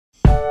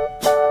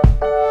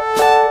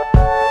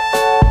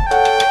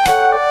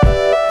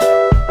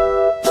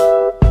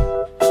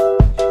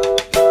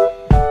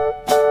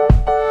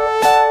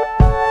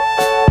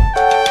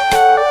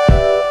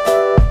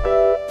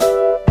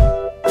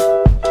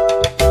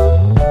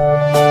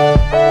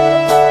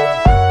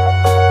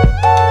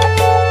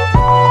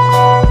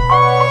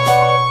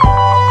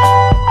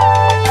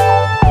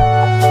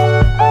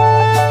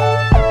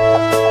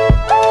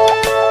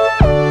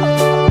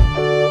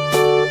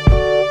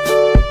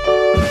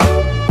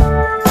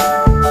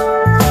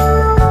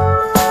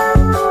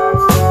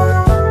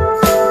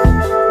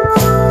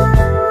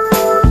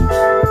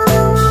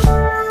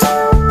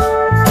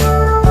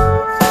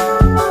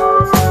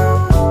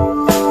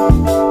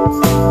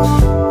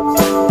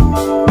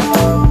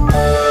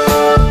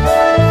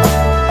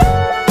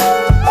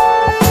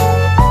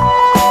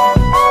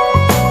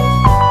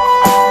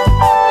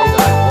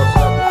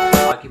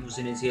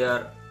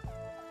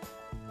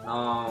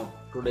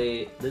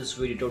this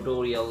video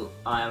tutorial,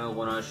 I am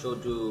gonna show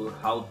you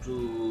how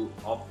to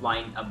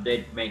offline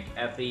update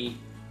McAfee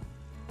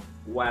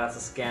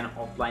VirusScan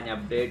offline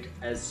update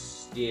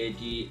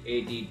SDAT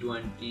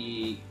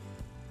 8020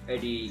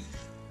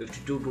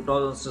 8052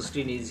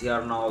 2016 is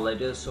here now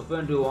latest. So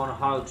friend, you want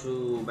how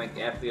to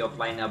McAfee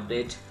offline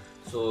update,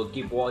 so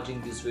keep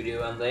watching this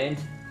video and the end.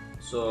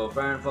 So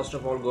friend, first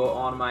of all, go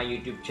on my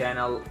YouTube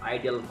channel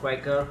Ideal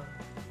Cracker.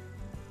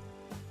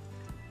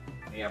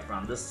 Yeah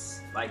friend, this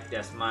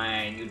that's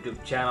my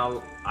YouTube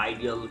channel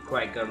Ideal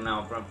Cracker.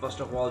 Now friend, first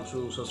of all,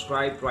 to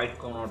subscribe, right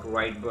corner to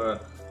right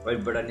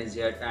button is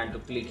here, and to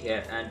click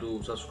here and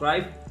to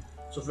subscribe.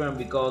 So friend,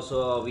 because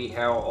we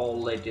have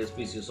all latest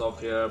PC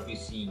software,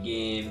 PC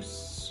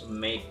games,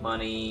 make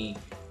money,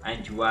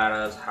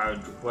 antivirus, how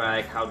to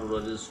crack, how to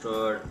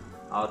register,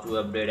 how to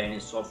update any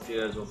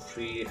software, so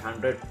free,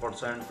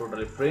 100%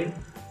 totally free.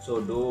 So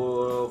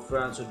do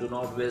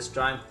not waste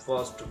time.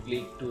 First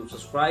click to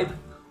subscribe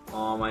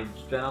on my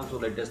channel to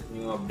latest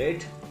new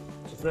update.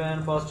 So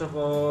friend, first of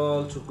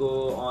all, to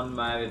go on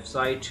my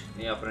website.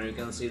 Yeah friend, you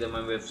can see that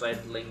my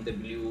website link, the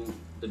blue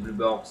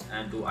box,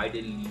 and to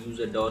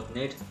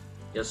idealuser.net.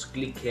 Just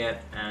click here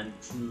and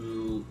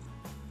to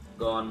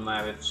go on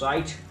my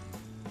website.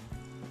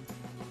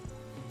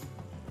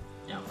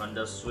 Yeah friend,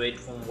 just wait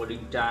for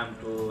loading time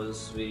to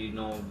this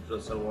video. The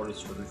server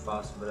is really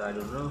fast, but I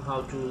don't know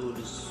how to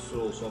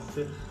install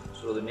software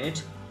through the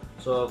net.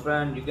 So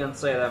friend, you can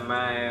say that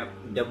my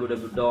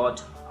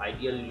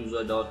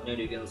www.idealuser.net,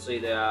 you can see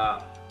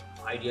the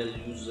ideal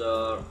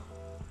user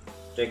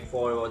check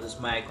forward. This is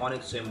my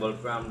iconic symbol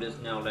from this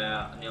now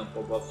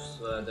pop-ups,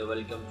 the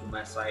welcome to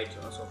my site.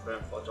 So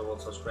friend, first of all,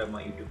 subscribe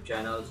my YouTube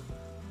channels.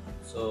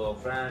 So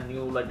friend,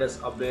 new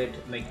latest update,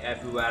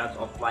 McAfee virus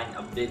offline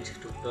update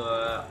to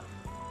the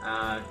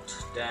at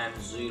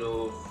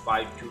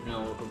 10.052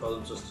 now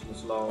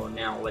 2016 law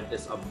now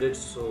latest updates.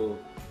 So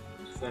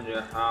friend, you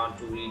have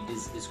to read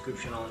this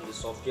description on the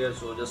software,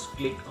 so just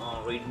click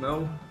on read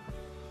more.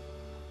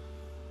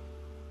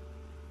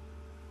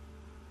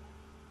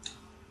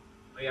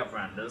 Yeah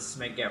friend, this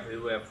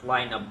McAfee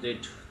offline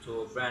update.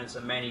 So friends,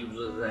 many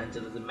users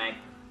enter the Mac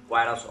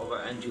virus over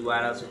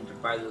antivirus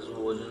enterprises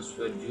versions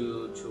were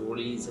due to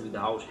release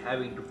without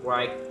having to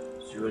crack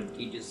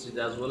security keys,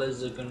 as well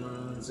as the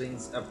convincing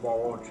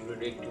effort to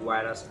detect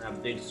virus and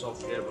update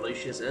software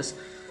maliciousness.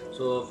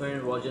 So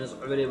friend, versions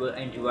available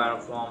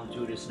antivirus from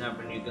to snap,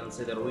 and you can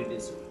say that read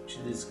this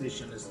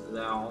description is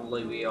the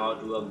only way how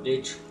to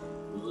update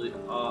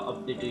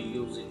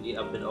using the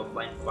update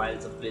offline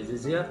files of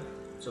places here.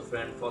 So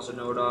friend, first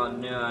note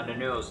on the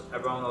news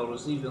upon the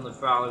receipt on the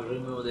file,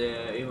 remove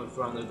the image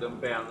from the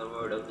compare and the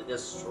word of the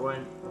just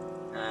run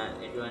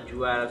into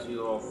antivirus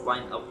your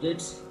offline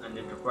updates and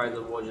enterprise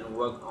version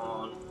work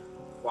on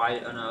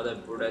file and other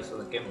products of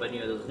the company.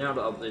 There's now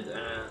the update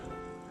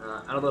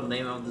another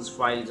name of this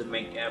file is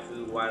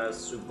McAfee virus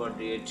super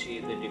DAT,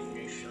 the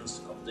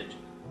definitions update.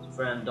 So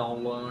friend,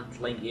 download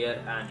link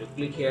here and to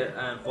click here,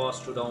 and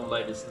first to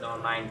download is now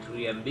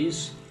 93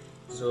 MBs.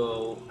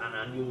 So and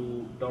a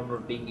new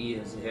download link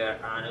is here,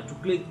 and to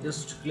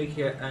just click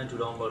here and to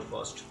download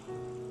first.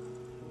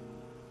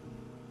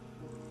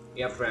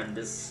 Yeah friend,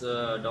 this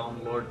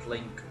download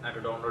link and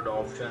to download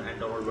option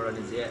and download button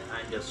is here,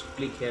 and just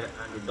click here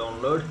and to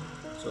download.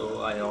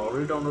 So I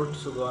already downloaded,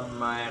 so go on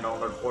my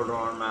download folder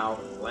on my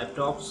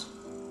laptops.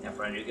 Yeah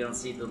friend, you can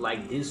see that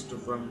like this to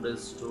from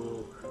this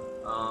to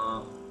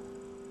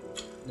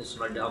this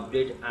like the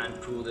update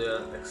and to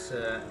the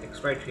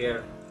extract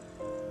here.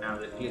 Now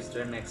the click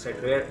turn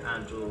extract here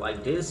and to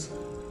like this,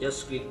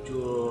 just click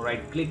to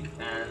right click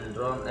and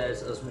run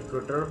as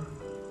administrator.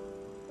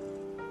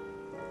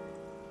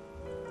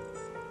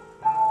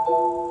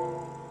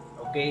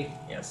 Okay,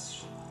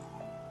 yes.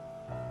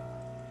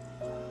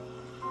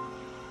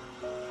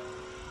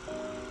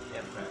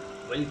 Yeah friend,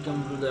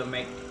 welcome to the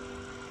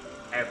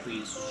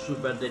McAfee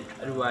super DAT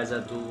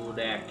advisor. To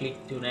the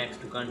click to next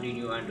to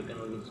continue, and to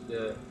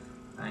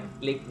and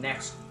click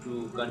next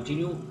to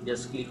continue.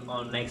 Just click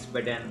on next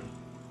button.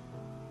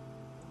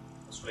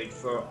 Just wait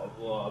for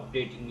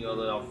updating your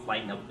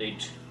offline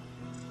update.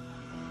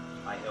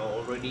 I have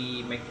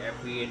already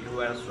McAfee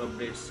antivirus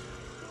updates.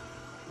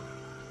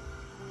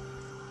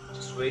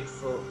 Just wait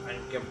for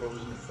and can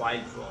provision the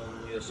file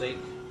from your sake.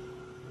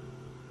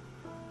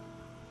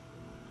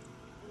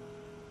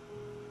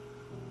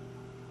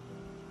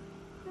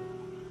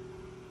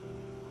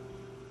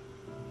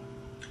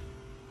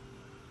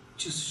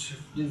 Just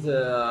shift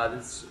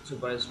this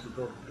supervised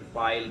tutorial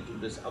file to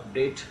this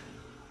update.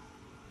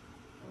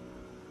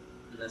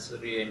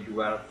 Necessary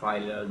antivirus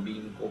file are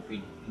being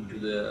copied into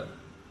the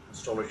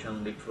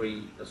installation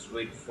directory. Just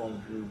wait for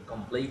to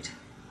complete.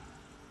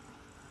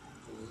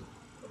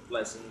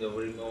 Replacing the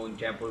removing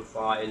temporary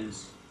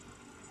files,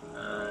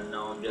 and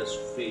now I'm just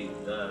free.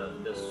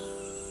 The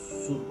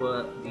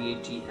super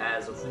DAT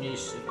has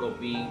finished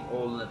copying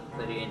all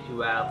necessary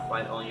antivirus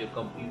file on your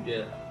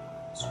computer.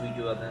 This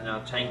video, and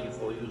now thank you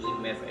for using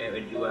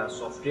McAfee antivirus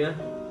software.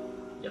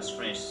 Just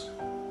finished.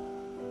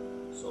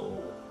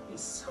 So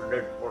is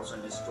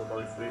 100% is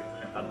totally free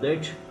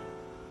update.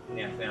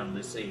 McAfee on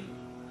the same.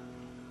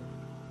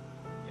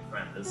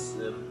 This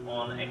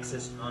on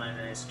exist on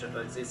an state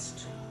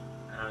exist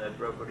and the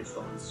properties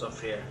from the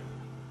software.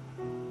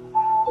 You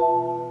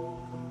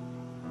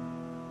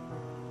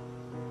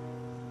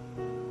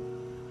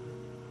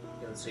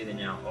can see the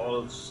now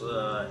all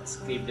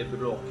script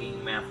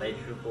blocking method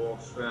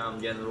reports from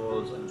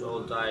generals and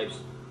all types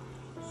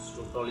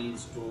totally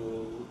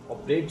to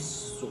updates.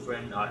 So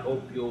friend, I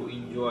hope you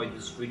enjoyed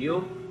this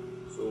video.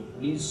 So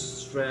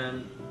please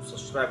friend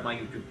subscribe my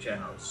YouTube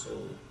channel.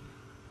 So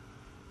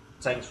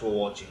thanks for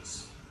watching.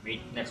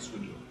 Meet next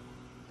video.